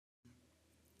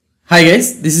Hi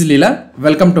guys, this is Leela.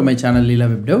 Welcome to my channel Leela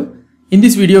WebDev. In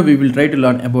this video, we will try to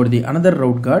learn about the another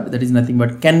route guard that is nothing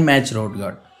but CanMatch route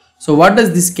guard. So what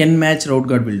does this CanMatch route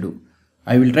guard will do?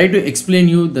 I will try to explain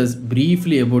you this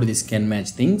briefly about this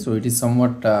CanMatch thing. So it is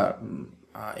somewhat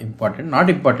important, not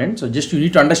important. So just you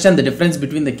need to understand the difference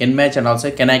between the CanMatch and also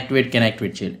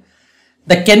CanActivate child.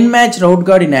 The CanMatch route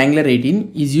guard in Angular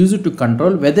 18 is used to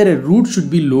control whether a route should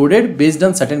be loaded based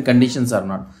on certain conditions or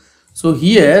not. So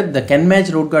here the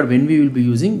CanMatch route guard, when we will be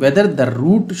using whether the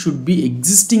route should be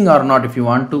existing or not, if you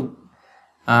want to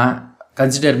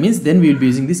consider means, then we will be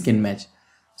using this CanMatch.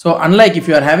 So unlike if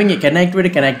you are having a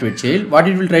CanActivate child, what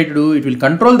it will try to do, it will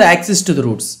control the access to the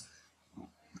routes.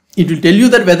 It will tell you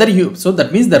that whether you, so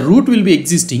that means the route will be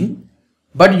existing,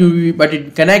 but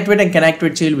CanActivate and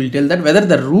CanActivate child will tell that whether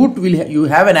the route will you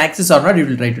have an access or not, it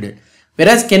will try to do it.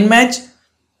 Whereas CanMatch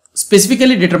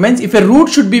specifically determines if a route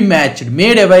should be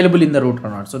made available in the route or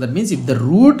not. So that means if the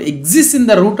route exists in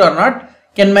the route or not,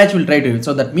 CanMatch will try to do it.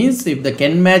 So that means if the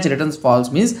CanMatch returns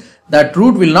false, means that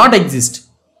route will not exist.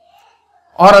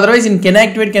 Or otherwise in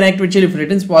CanActivate child, if it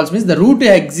returns false, means the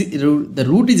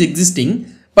route is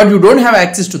existing, but you don't have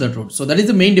access to that route. So that is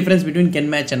the main difference between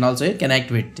CanMatch and also a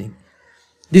CanActivate thing.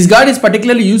 This guard is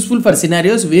particularly useful for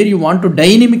scenarios where you want to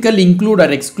dynamically include or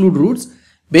exclude routes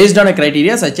based on a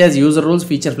criteria such as user roles,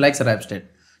 feature flags or app state.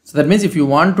 So that means if you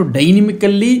want to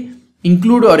dynamically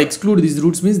include or exclude these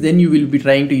routes, means then you will be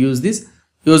trying to use this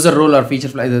user role or feature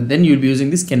flag, then you will be using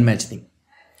this CanMatch thing.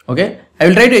 Okay, I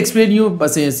will try to explain you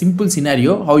a simple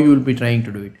scenario how you will be trying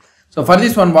to do it. So for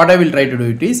this one, what I will try to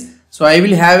do it is, so I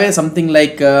will have a something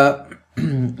like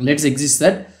let's exist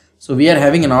that. So we are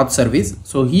having an auth service.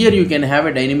 So here you can have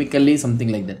a dynamically something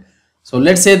like that. So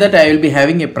let's say that I will be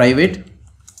having a private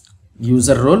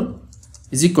user role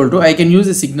is equal to, I can use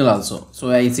a signal also. So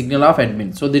I signal of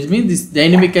admin. So this means this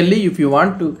dynamically, if you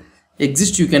want to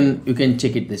exist, you can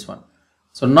check it this one.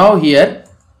 So now here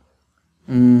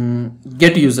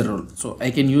get user role. So I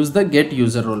can use the get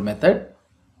user role method.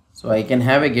 So I can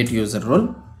have a get user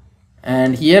role,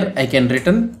 and here I can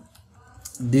return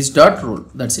this dot role.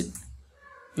 That's it,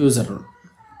 user role.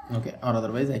 Okay, or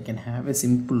otherwise I can have a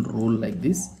simple role like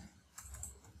this,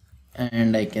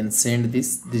 and I can send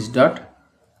this dot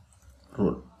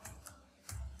role.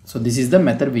 So this is the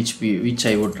method which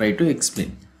I would try to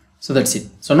explain. So that's it.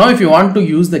 So now if you want to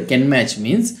use the CanMatch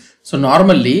means, so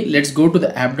normally let's go to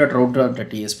the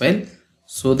app.route.ts file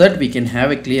so that we can have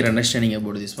a clear understanding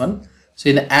about this one. So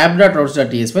in the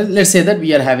app.routes.ts file, let's say that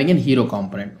we are having a hero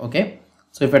component. Okay,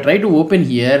 so if I try to open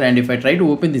here and if I try to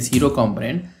open this hero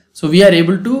component, so we are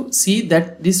able to see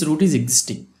that this route is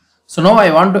existing. So now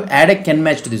I want to add a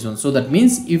CanMatch to this one. So that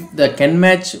means if the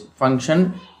CanMatch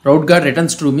function route guard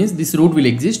returns true, means this route will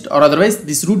exist, or otherwise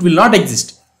this route will not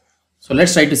exist. So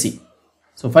let's try to see.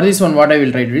 So for this one, what I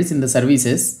will try to do is in the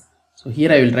services. So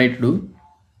here I will try to do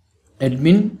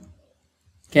admin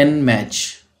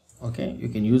CanMatch. Okay, you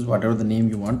can use whatever the name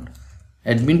you want.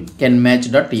 Admin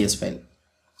CanMatch.ts file.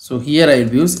 So here I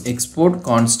will use export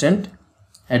constant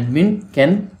admin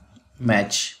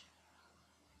CanMatch,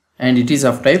 and it is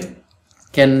of type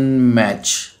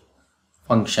CanMatch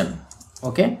function.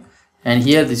 Okay, and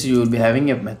here this you will be having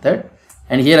a method,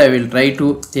 and here I will try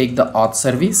to take the auth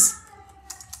service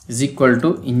is equal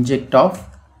to inject of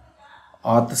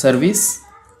auth service.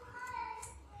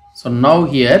 So now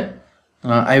here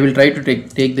I will try to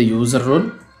take the user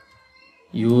role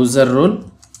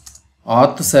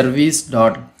auth service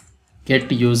dot get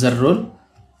user role,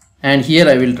 and here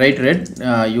I will try to read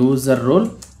user role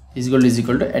is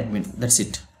equal to admin. That's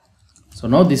it. So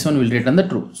now this one will return the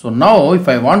true. So now if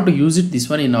I want to use it, this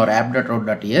one in our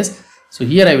app.route.ts, so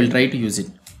here I will try to use it.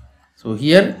 So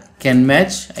here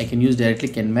CanMatch, I can use directly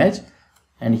CanMatch,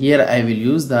 and here I will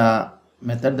use the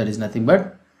method that is nothing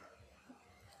but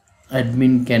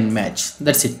admin CanMatch.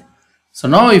 That's it. So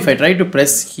now if I try to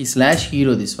press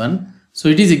 /hero this one, so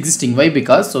it is existing. Why?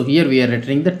 Because so here we are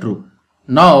returning the true.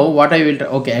 Now what I will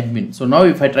okay, admin. So now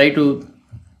if I try to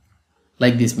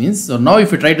like this means, so now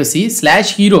if you try to see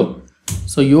 /hero,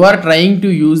 so you are trying to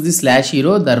use this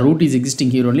 /hero, the root is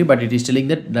existing here only, but it is telling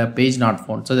that the page not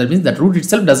found. So that means that root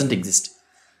itself doesn't exist.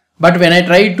 But when I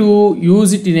try to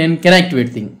use it in a CanActivate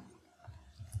thing,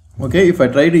 okay, if I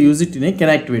try to use it in a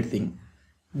CanActivate thing,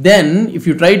 then if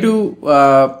you try to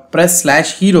press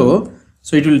 /hero,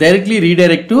 so it will directly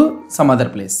redirect to some other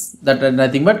place, that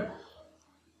nothing but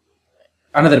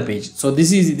another page. So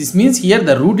this means here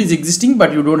the root is existing,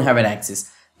 but you don't have an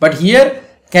access. But here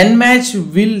CanMatch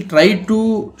will try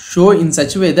to show in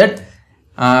such a way that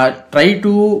try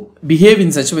to behave in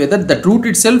such a way that the root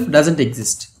itself doesn't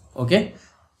exist. Okay,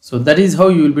 So that is how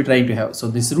you will be trying to have. So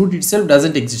this root itself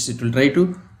doesn't exist. It will try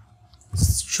to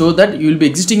show that you will be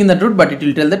existing in that root, but it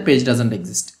will tell that page doesn't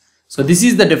exist. So this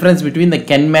is the difference between the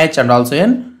CanMatch and also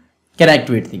an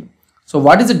CanActivate thing. So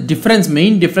what is the difference,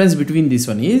 main difference between this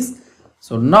one is,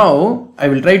 so now I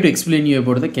will try to explain you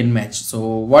about the CanMatch. So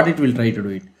what it will try to do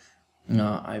it.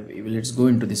 Let's go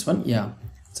into this one. Yeah.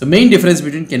 So main difference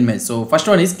between CanMatch. So first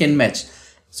one is CanMatch.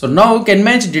 So now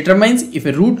CanMatch determines if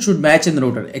a root should match in the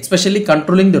router, especially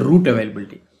controlling the root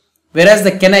availability. Whereas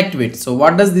the CanActivate. So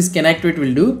what does this CanActivate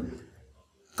will do?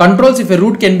 Controls if a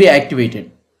root can be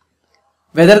activated,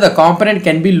 whether the component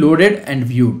can be loaded and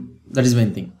viewed. That is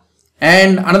one thing.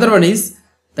 And another one is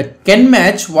the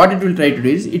CanMatch. What it will try to do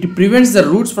is it prevents the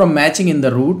roots from matching in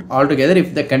the root altogether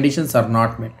if the conditions are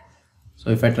not met. So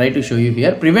if I try to show you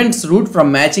here, prevents root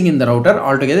from matching in the router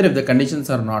altogether if the conditions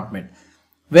are not met.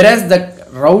 Whereas the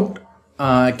route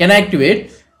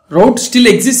CanActivate, route still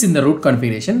exists in the root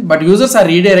configuration, but users are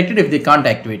redirected if they can't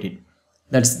activate it.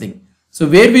 That's the thing. So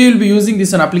where we will be using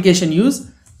this on application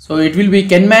use. So it will be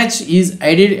CanMatch is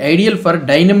ideal for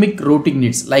dynamic routing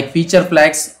needs like feature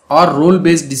flags or role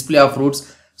based display of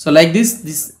routes. So like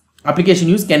this application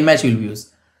use CanMatch will be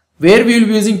used. Where we will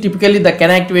be using typically the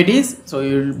CanActivate is, so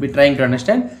you will be trying to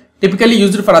understand, typically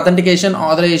used for authentication,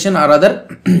 authorization or other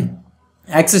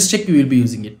access check you will be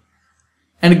using it.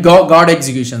 And guard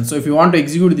execution. So if you want to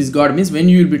execute this guard means when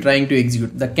you will be trying to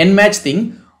execute. The CanMatch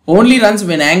thing only runs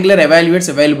when Angler evaluates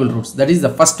available routes. That is the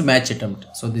first match attempt.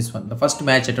 So this one, the first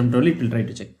match attempt only it will try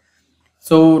to check.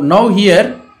 So now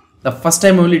here, the first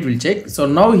time only it will check. So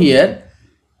now here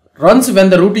runs when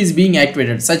the route is being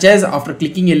activated, such as after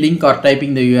clicking a link or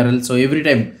typing the URL. So every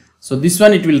time. So this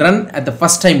one it will run at the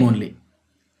first time only.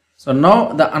 So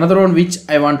now the another one which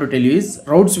I want to tell you is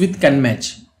routes with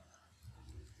CanMatch.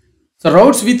 So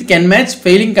routes with CanMatch,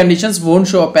 failing conditions won't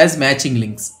show up as matching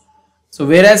links. So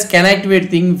whereas CanActivate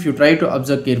thing, if you try to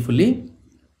observe carefully,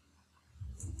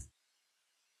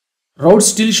 routes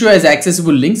still show as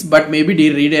accessible links but may be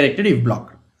redirected if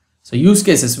blocked. So use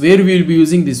cases where we will be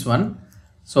using this one.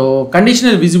 So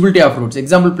conditional visibility of routes,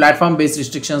 example platform based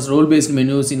restrictions, role based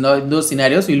menus. In those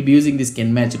scenarios we will be using this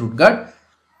CanMatch root guard,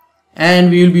 and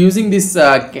we will be using this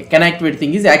CanActivate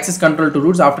thing is access control to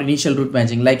routes after initial route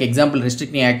matching, like example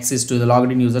restricting access to the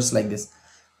logged in users like this.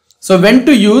 So when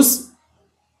to use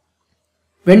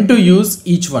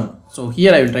each one. So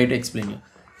here I will try to explain you.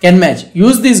 CanMatch,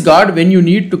 use this guard when you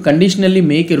need to conditionally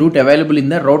make a route available in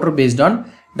the router based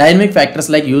on dynamic factors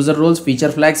like user roles,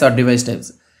 feature flags or device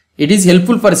types. It is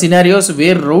helpful for scenarios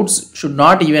where routes should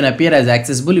not even appear as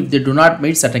accessible if they do not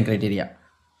meet certain criteria.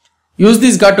 Use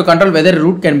this guard to control whether a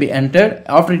route can be entered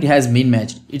after it has been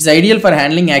matched. It's ideal for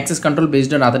handling access control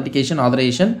based on authentication,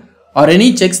 authorization or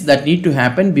any checks that need to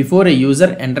happen before a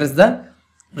user enters the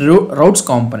routes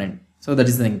component. So that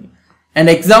is the thing. And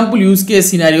example use case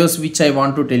scenarios which I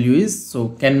want to tell you is, so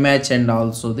CanMatch and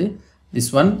also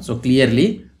this one. So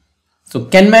clearly, so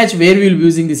CanMatch where we will be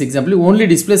using this example, only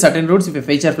display certain routes if a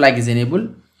feature flag is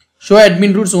enabled. Show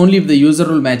admin routes only if the user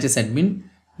role matches admin.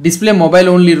 Display mobile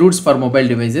only routes for mobile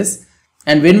devices.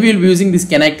 And when we will be using this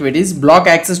CanActivate is block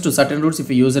access to certain routes if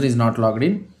a user is not logged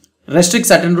in. Restrict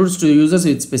certain routes to users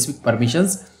with specific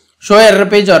permissions. Show error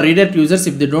page or redirect users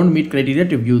if they don't meet criteria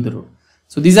to view the route.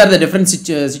 So these are the different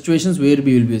situations where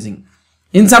we will be using.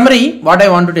 In summary, what I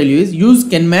want to tell you is use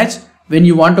CanMatch when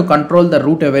you want to control the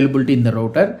route availability in the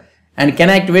router, and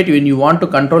CanActivate when you want to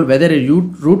control whether a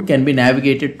route can be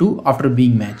navigated to after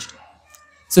being matched.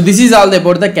 So this is all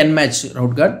about the CanMatch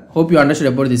route guard. Hope you understood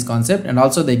about this concept, and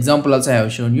also the example also I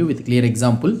have shown you with a clear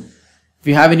example. If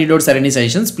you have any doubts or any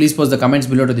suggestions, please post the comments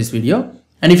below to this video.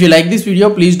 And if you like this video,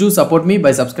 please do support me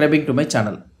by subscribing to my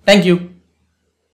channel. Thank you.